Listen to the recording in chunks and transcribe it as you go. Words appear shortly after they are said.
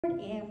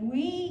And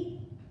we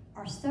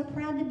are so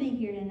proud to be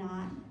here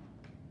tonight.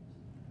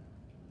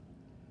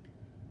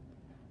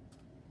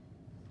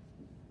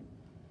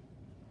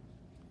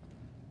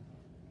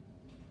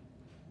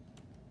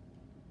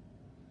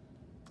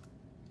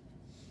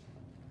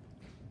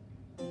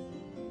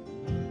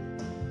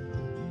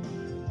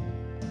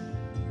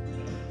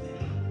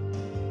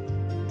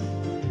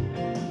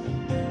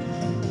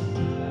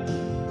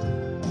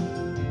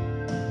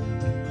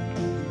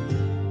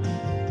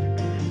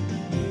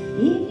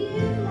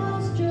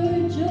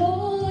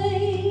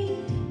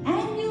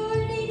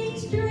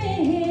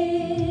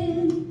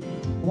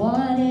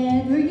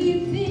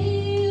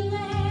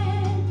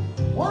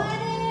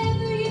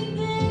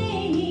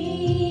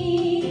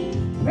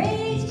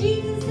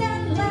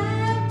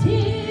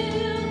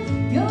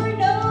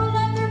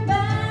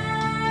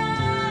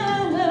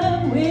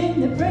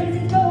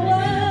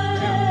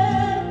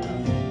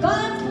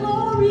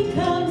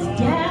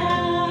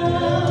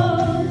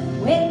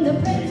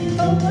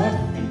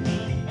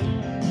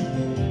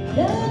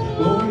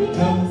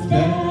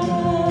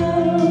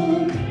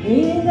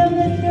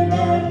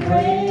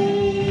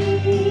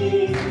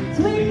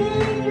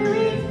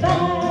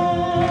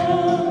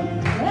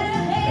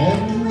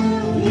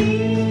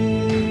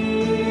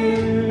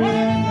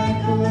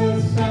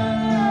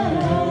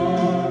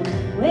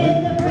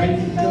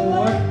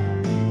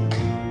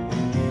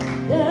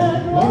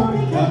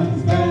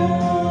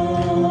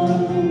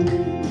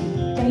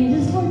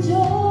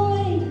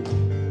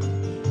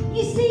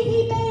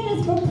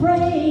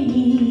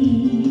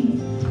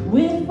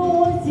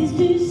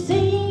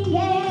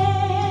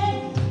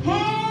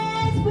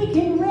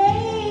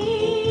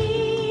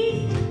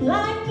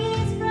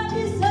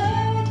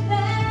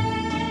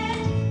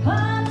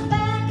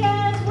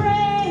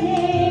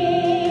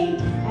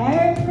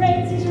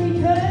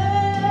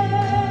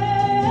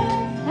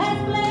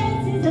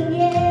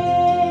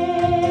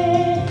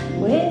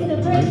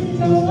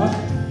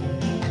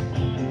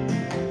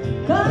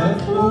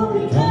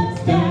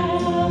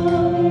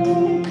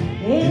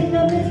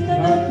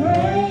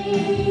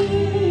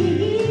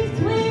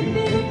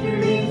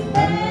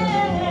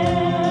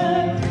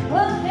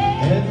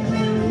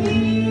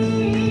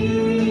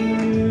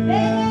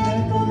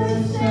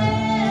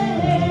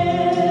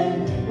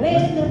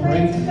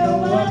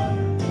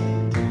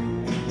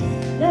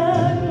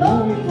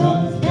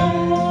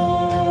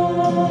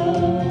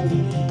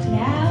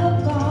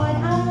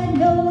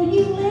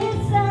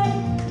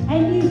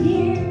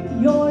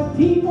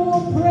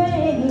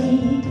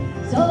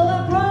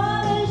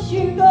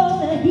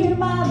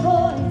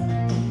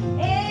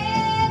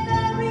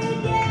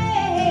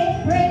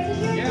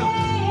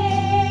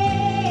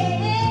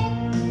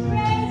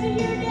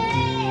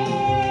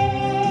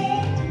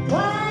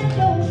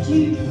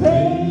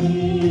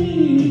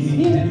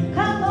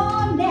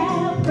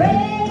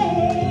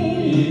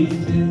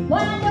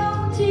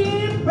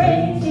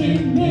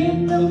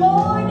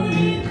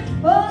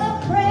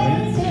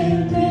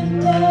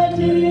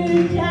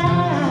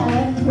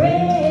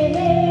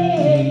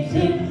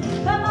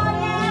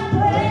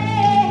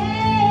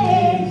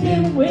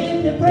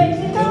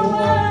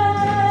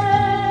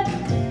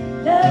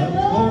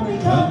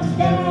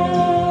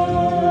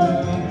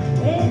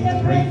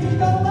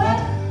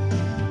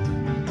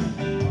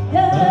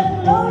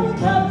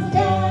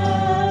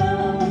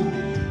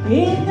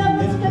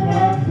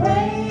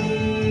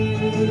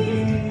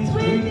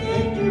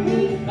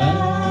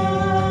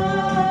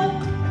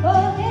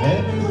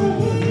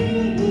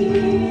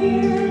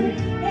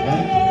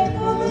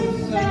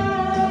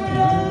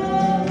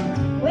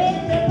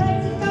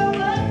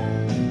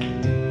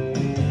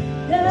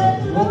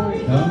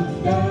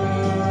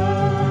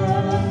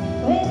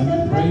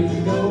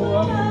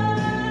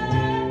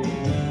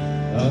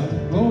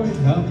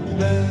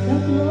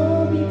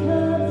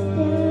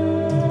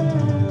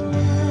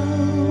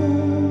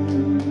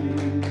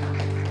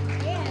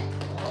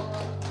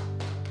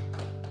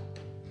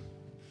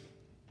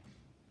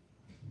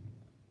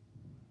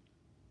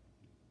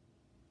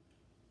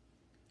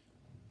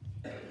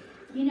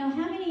 You know,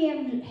 how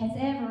many has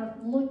ever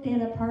looked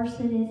at a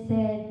person and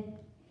said,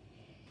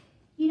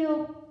 you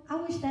know, I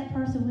wish that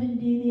person wouldn't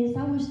do this.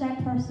 I wish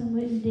that person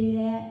wouldn't do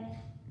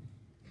that.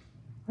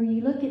 Or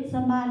you look at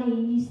somebody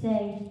and you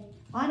say,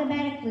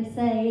 automatically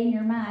say in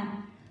your mind,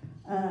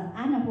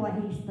 I know what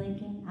he's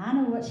thinking. I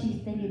know what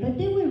she's thinking. But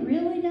do we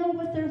really know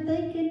what they're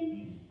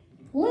thinking?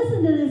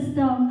 Listen to this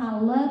song. I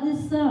love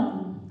this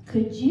song.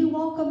 Could you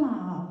walk a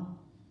mile?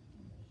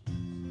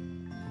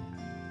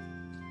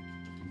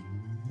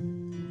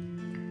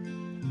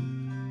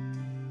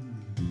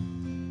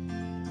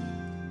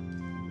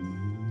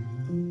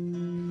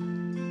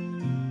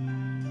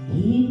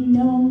 He'd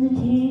known the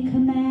 10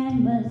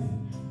 Commandments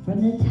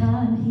from the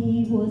time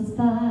he was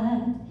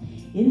 5.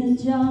 In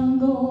the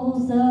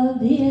jungles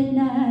of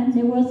Vietnam,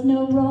 there was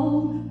no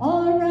wrong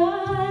or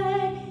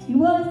right. He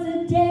was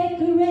a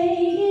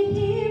decorated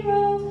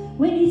hero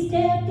when he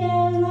stepped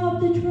down off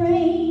the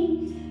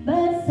train.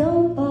 But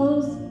some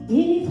folks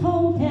in his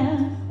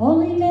hometown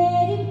only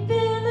made him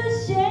feel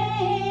ashamed.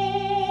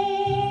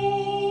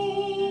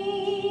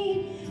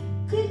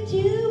 Could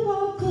you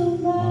walk a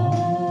mile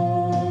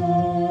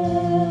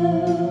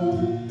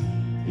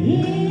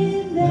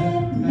in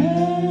that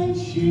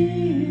man's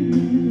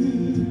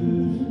shoes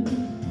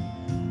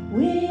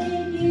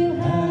when you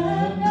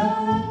have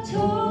no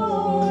choice?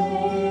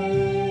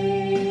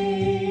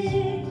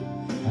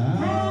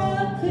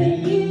 How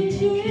could you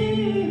choose?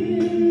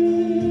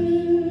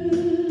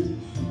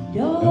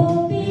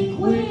 Don't be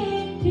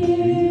quick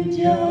to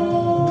judge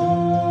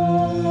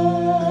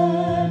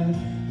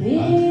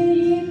till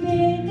you've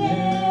been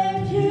there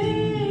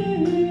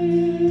too.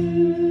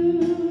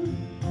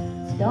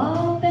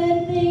 Stop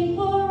and think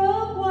for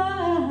a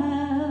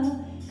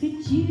while.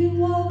 Could you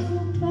walk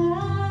a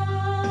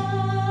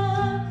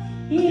mile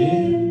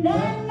in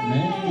that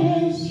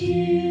man's shoes?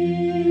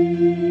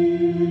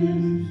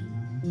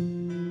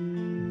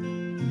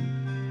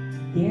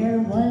 There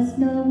was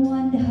no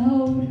one to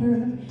hold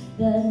her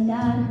the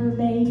night her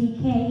baby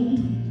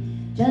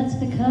came.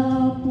 Just a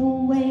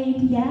couple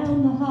waiting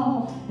down the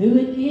hall who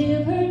would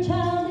give her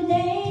child a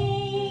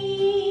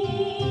name.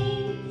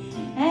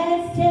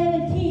 At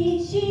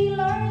 17 she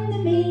learned the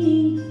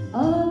meaning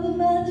of a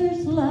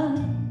mother's love.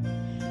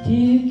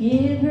 To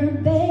give her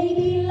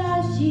baby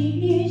life she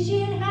knew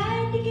she'd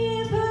had to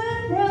give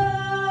her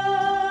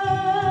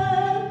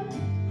love.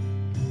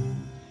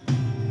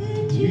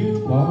 Could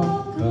you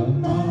walk a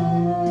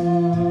mile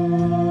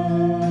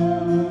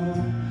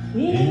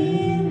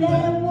in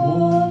that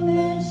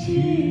woman's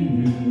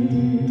shoes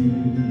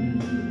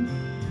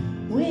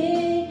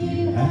when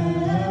you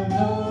have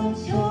no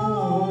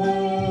choice?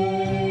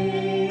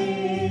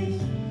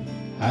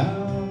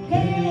 How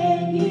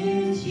can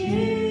you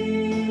choose?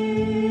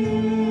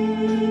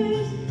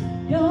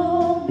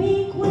 Don't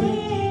be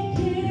quick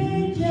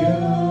to judge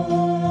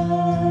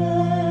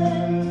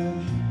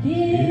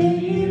till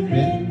you've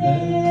been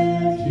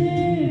there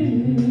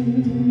too.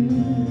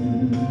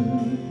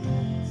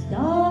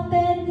 Stop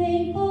and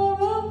think for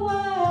a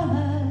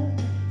while.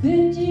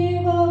 Could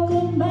you walk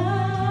a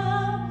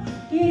mile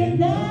in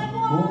that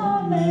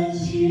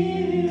woman's shoes?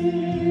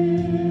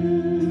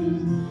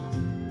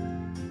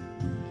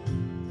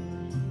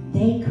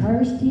 They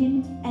cursed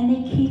him and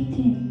they kicked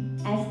him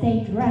as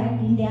they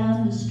dragged him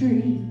down the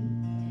street.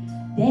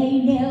 They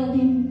nailed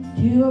him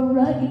to a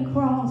rugged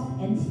cross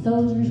and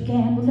soldiers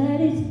gambled at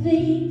his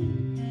feet.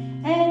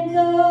 And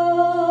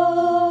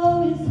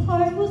though his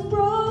heart was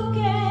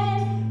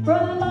broken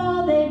from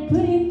all they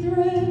put him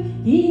through,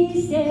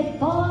 he said,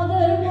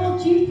 Father,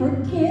 won't you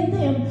forgive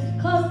them,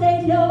 'cause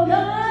they know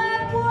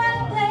not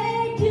what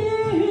they do.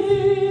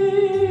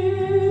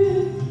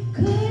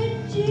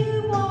 Could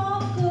you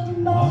walk a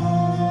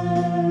mile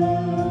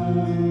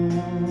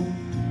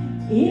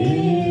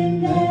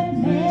in that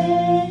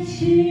man's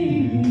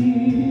shoes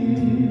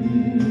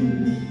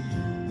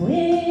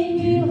when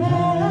you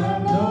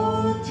have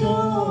no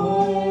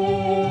choice?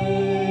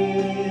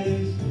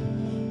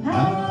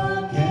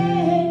 How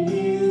can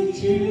you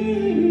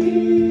choose?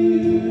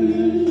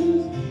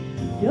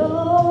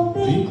 Don't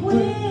be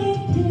quick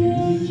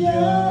to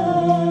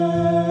judge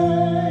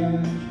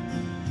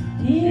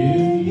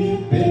till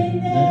you've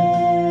been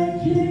there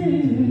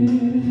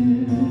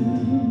too.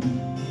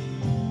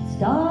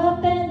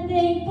 Stop and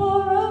think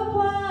for a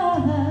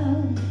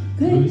while.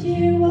 Could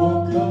you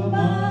walk a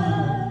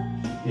mile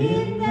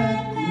in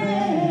that